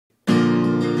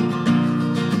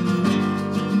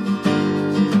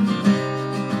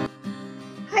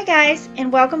guys,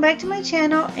 and welcome back to my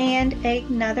channel and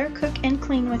another cook and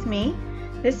clean with me.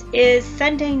 This is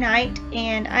Sunday night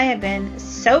and I have been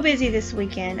so busy this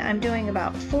weekend. I'm doing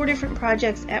about 4 different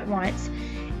projects at once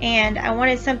and I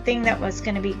wanted something that was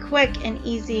going to be quick and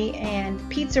easy, and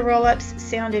pizza roll-ups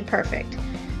sounded perfect.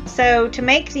 So to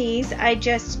make these, I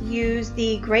just use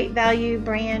the Great Value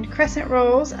brand crescent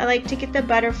rolls. I like to get the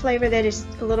butter flavor that is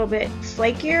a little bit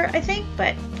flakier, I think,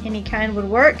 but any kind would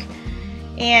work.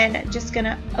 And just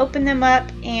gonna open them up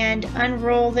and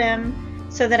unroll them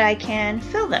so that I can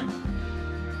fill them.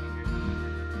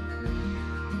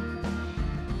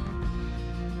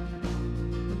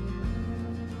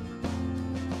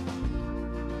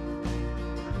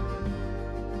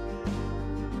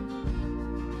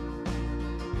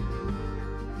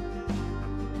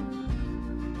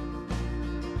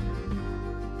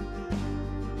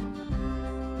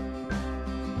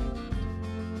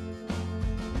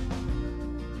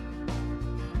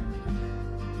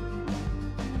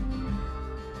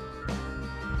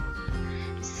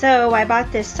 So I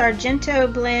bought this Sargento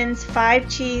Blends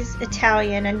 5-cheese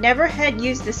Italian. I never had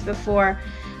used this before,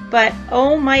 but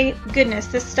oh my goodness,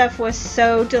 this stuff was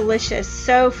so delicious,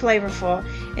 so flavorful.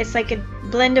 It's like a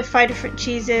blend of 5 different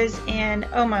cheeses and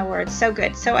oh my word, so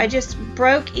good. So I just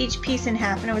broke each piece in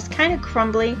half and it was kind of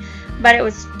crumbly, but it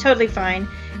was totally fine.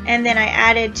 And then I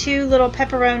added 2 little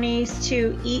pepperonis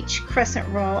to each crescent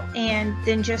roll and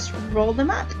then just rolled them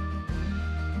up.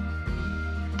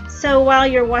 So while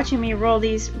you're watching me roll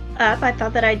these up, I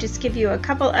thought that I'd just give you a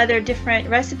couple other different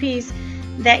recipes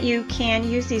that you can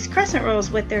use these crescent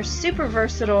rolls with. They're super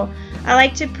versatile. I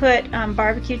like to put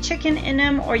barbecue chicken in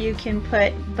them, or you can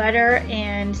put butter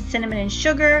and cinnamon and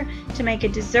sugar to make a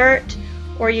dessert,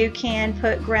 or you can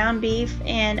put ground beef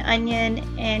and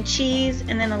onion and cheese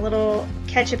and then a little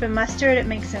ketchup and mustard. It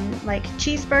makes them like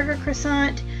cheeseburger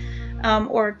croissant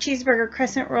or cheeseburger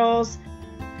crescent rolls.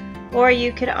 Or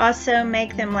you could also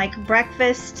make them like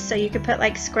breakfast, so you could put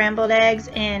like scrambled eggs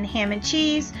and ham and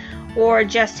cheese, or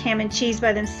just ham and cheese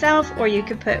by themselves, or you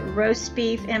could put roast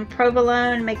beef and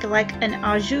provolone, make like an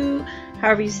au jus,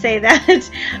 however you say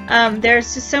that.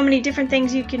 There's just so many different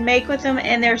things you can make with them,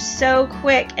 and they're so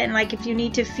quick, and like if you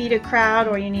need to feed a crowd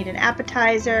or you need an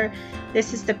appetizer,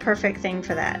 this is the perfect thing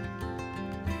for that.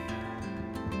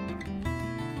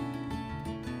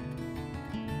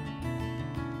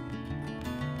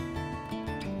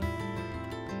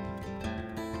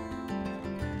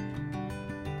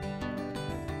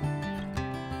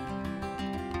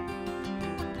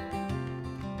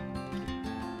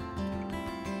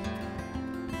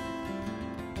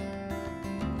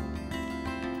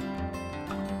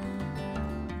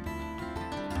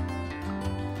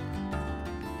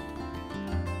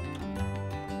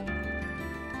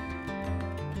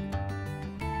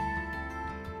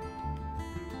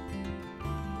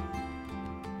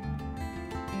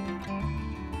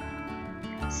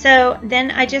 So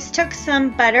then I just took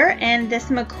some butter and this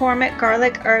McCormick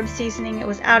garlic herb seasoning. It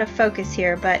was out of focus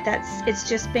here, but it's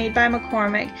just made by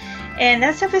McCormick, and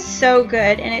that stuff is so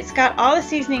good, and it's got all the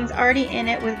seasonings already in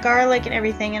it with garlic and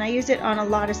everything, and I use it on a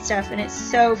lot of stuff and it's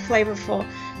so flavorful.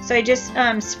 So I just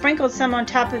sprinkled some on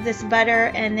top of this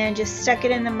butter and then just stuck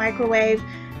it in the microwave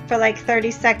for like 30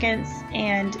 seconds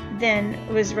and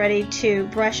then was ready to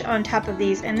brush on top of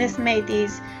these, and this made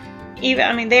these even,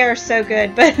 I mean, they are so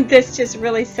good, but this just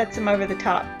really sets them over the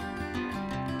top.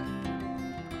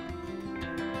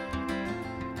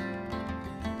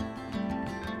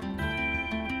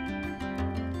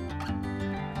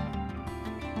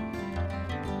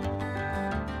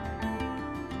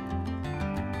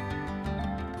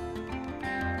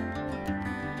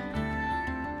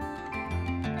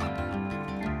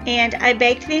 And I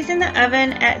baked these in the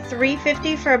oven at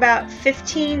 350 for about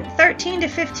 13 to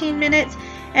 15 minutes.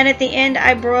 And at the end,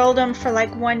 I broiled them for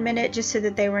like 1 minute just so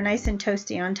that they were nice and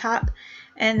toasty on top.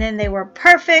 And then they were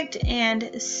perfect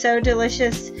and so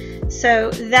delicious.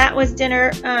 So that was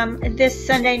dinner this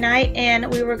Sunday night, and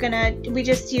we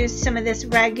just used some of this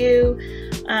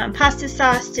ragu pasta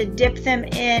sauce to dip them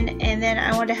in, and then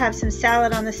I wanted to have some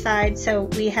salad on the side, so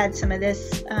we had some of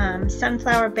this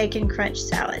sunflower bacon crunch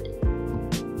salad.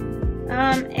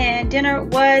 And dinner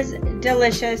was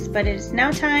delicious, but it is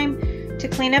now time to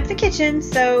clean up the kitchen,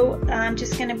 so I'm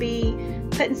just going to be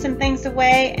putting some things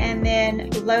away and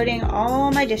then loading all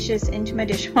my dishes into my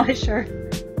dishwasher.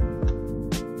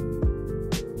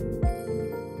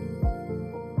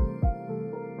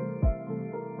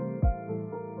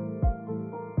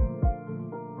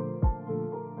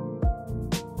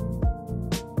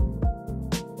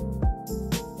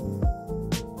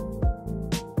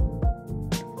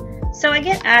 So I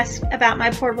get asked about my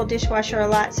portable dishwasher a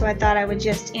lot, so I thought I would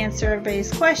just answer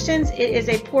everybody's questions. It is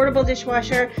a portable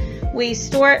dishwasher. We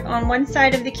store it on one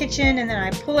side of the kitchen, and then I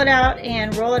pull it out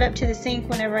and roll it up to the sink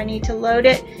whenever I need to load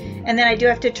it. And then I do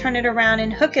have to turn it around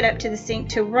and hook it up to the sink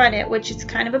to run it, which is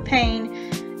kind of a pain.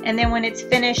 And then when it's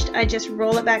finished, I just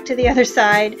roll it back to the other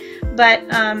side. But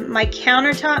my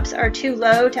countertops are too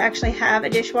low to actually have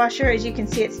a dishwasher. As you can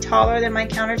see, it's taller than my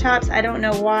countertops. I don't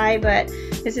know why, but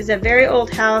this is a very old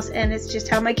house, and it's just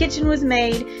how my kitchen was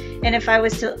made. And if I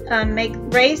was to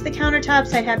raise the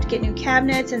countertops, I'd have to get new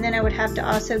cabinets, and then I would have to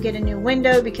also get a new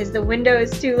window because the window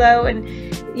is too low. And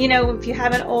you know, if you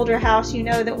have an older house, you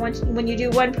know that when you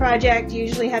do one project, you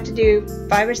usually have to do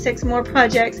 5 or 6 more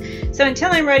projects. So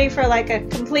until I'm ready for like a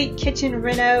complete kitchen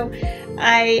reno,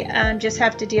 I just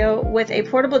have to deal with a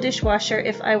portable dishwasher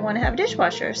if I want to have a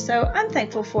dishwasher. So I'm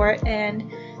thankful for it,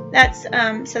 and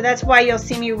that's why you'll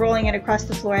see me rolling it across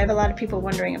the floor. I have a lot of people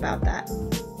wondering about that.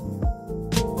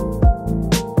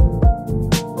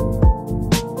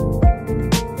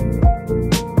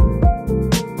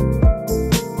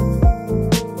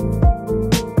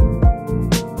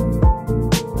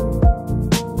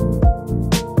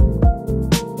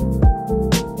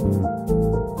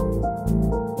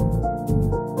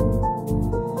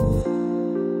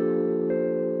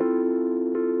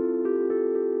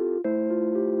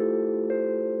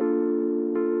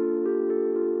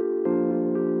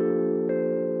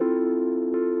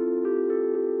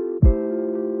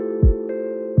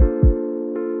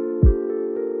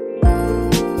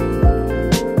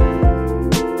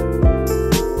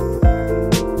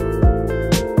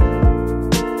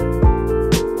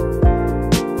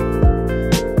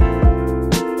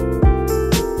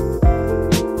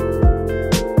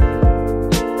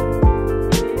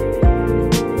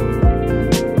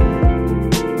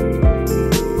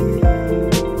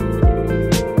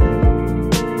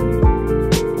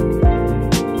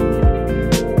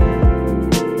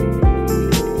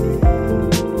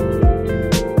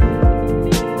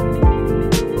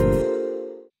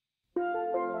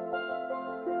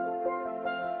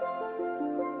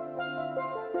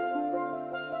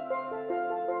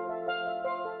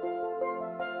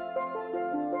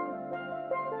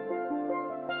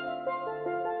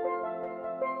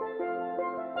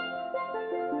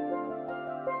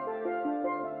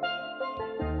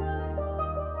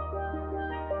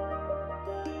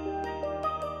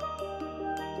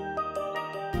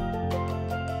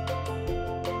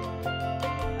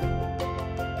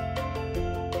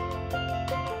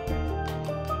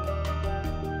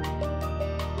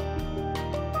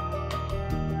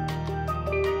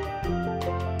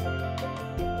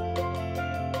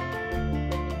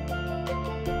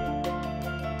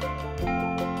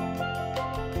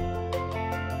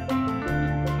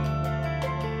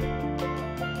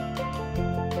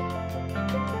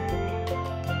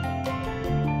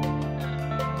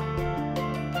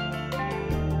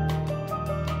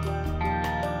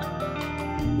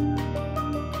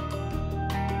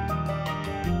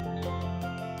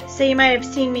 So you might have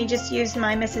seen me just use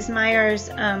my Mrs. Meyer's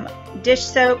dish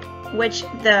soap, which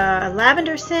the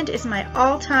lavender scent is my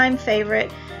all-time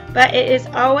favorite, but it is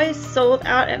always sold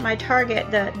out at my Target.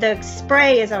 The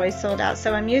spray is always sold out,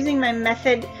 so I'm using my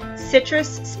Method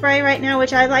citrus spray right now,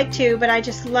 which I like too, but I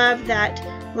just love that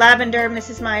lavender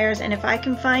Mrs. Meyer's, and if I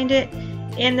can find it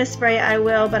in the spray I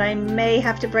will, but I may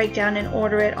have to break down and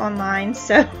order it online,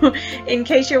 so in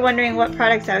case you're wondering what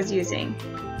products I was using.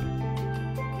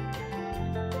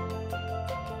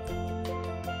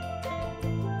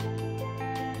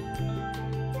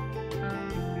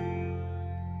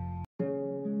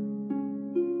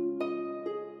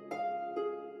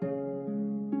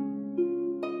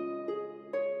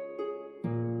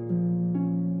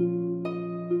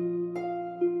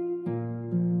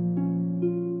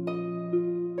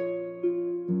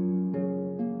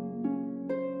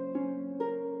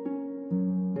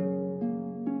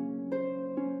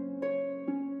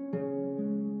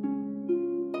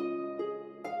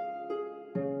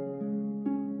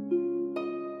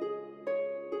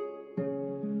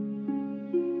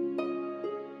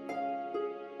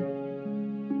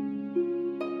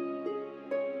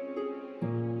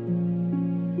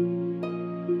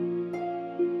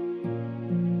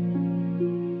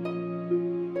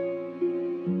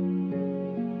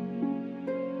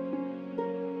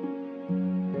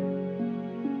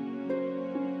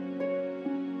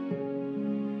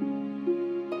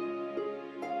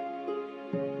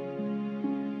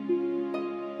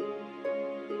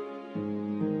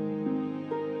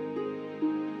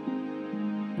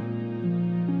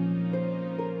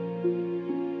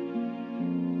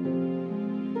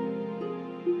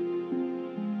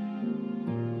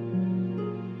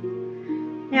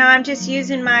 Now I'm just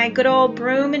using my good old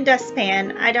broom and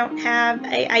dustpan.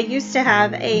 I used to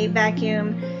have a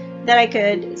vacuum that I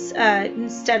could,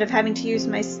 instead of having to use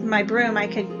my broom, I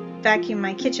could vacuum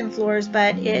my kitchen floors,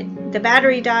 but the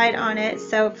battery died on it,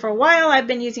 so for a while I've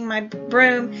been using my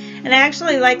broom, and I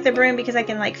actually like the broom because I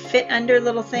can like fit under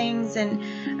little things, and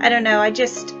I don't know, I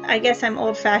guess I'm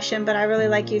old-fashioned, but I really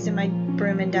like using my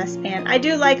broom and dustpan. I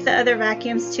do like the other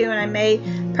vacuums too, and I may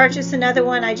purchase another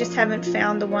one. I just haven't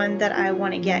found the one that I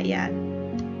want to get yet.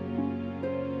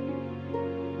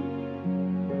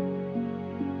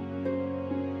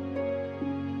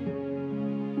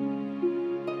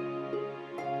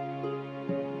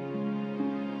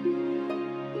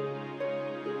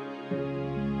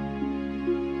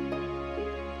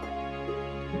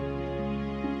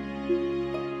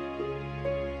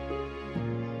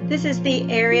 This is the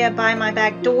area by my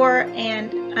back door,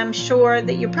 and I'm sure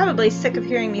that you're probably sick of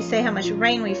hearing me say how much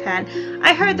rain we've had.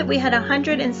 I heard that we had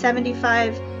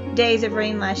 175 days of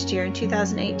rain last year in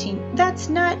 2018. That's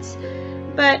nuts.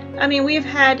 But I mean, we've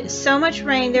had so much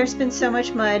rain, there's been so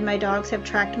much mud. My dogs have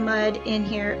tracked mud in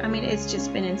here. I mean, it's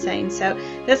just been insane. So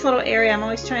this little area, I'm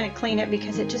always trying to clean it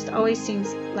because it just always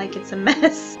seems like it's a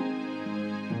mess.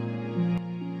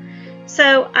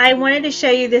 So I wanted to show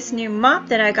you this new mop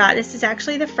that I got. This is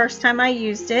actually the first time I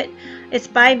used it. It's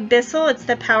by Bissell. It's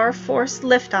the Power Force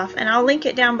Liftoff, and I'll link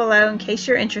it down below in case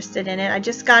you're interested in it. I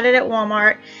just got it at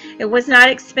Walmart. It was not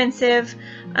expensive,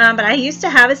 but I used to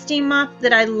have a steam mop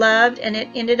that I loved, and it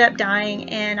ended up dying,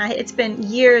 and it's been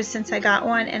years since I got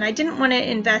one, and I didn't want to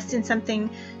invest in something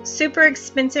super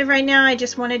expensive right now. I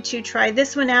just wanted to try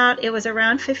this one out. It was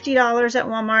around $50 at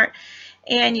Walmart,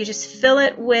 and you just fill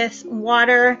it with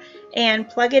water and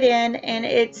plug it in, and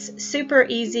it's super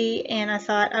easy, and I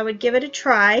thought I would give it a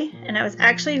try, and I was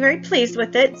actually very pleased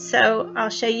with it. So I'll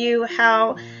show you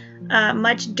how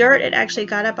much dirt it actually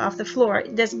got up off the floor.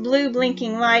 This blue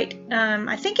blinking light,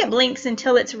 I think it blinks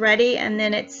until it's ready, and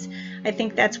then I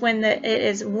think that's when it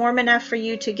is warm enough for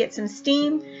you to get some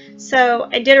steam. So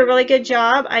I did a really good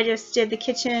job. I just did the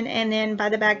kitchen and then by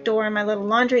the back door in my little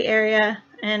laundry area,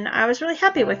 and I was really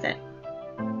happy with it.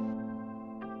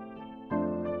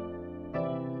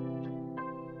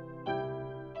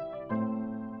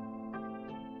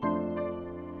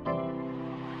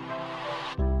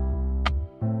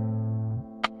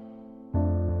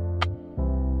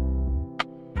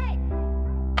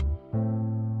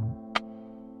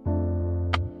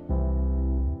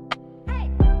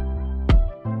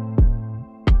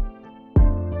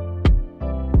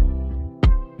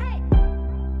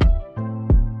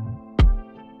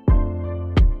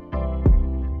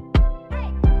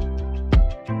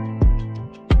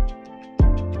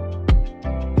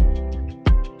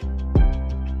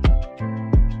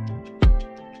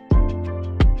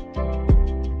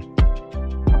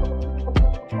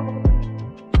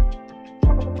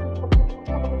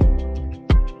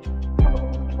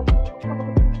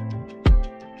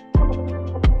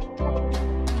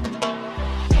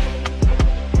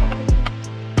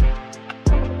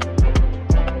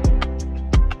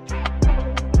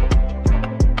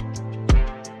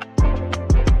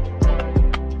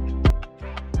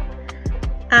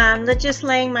 Just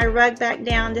laying my rug back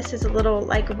down. This is a little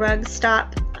like rug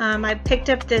stop. I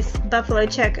picked up this buffalo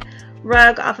check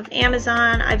rug off of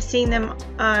Amazon. I've seen them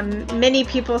many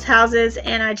people's houses,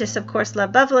 and I just of course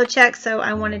love buffalo check, so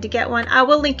I wanted to get one. I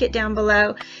will link it down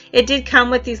below. It did come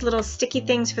with these little sticky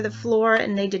things for the floor,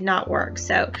 and they did not work.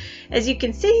 So as you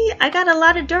can see, I got a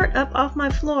lot of dirt up off my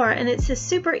floor, and it's a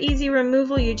super easy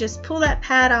removal. You just pull that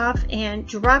pad off and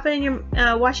drop it in your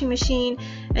washing machine,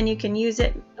 and you can use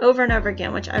it over and over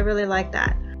again, which I really like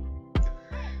that.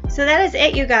 So that is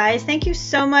it, you guys. Thank you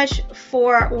so much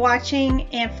for watching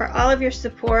and for all of your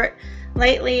support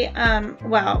lately.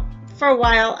 Well, for a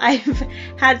while I've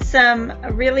had some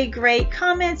really great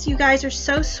comments. You guys are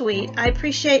so sweet. I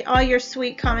appreciate all your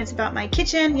sweet comments about my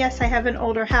kitchen. Yes, I have an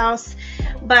older house,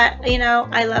 but you know,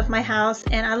 I love my house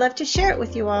and I love to share it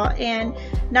with you all. And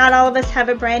not all of us have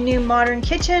a brand new modern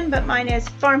kitchen, but mine is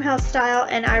farmhouse style,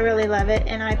 and I really love it,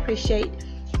 and I appreciate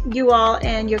you all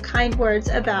and your kind words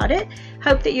about it.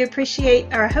 Hope that you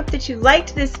appreciate, or hope that you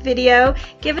liked this video.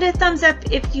 Give it a thumbs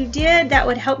up if you did. That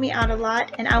would help me out a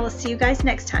lot, and I will see you guys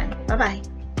next time. Bye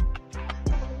bye.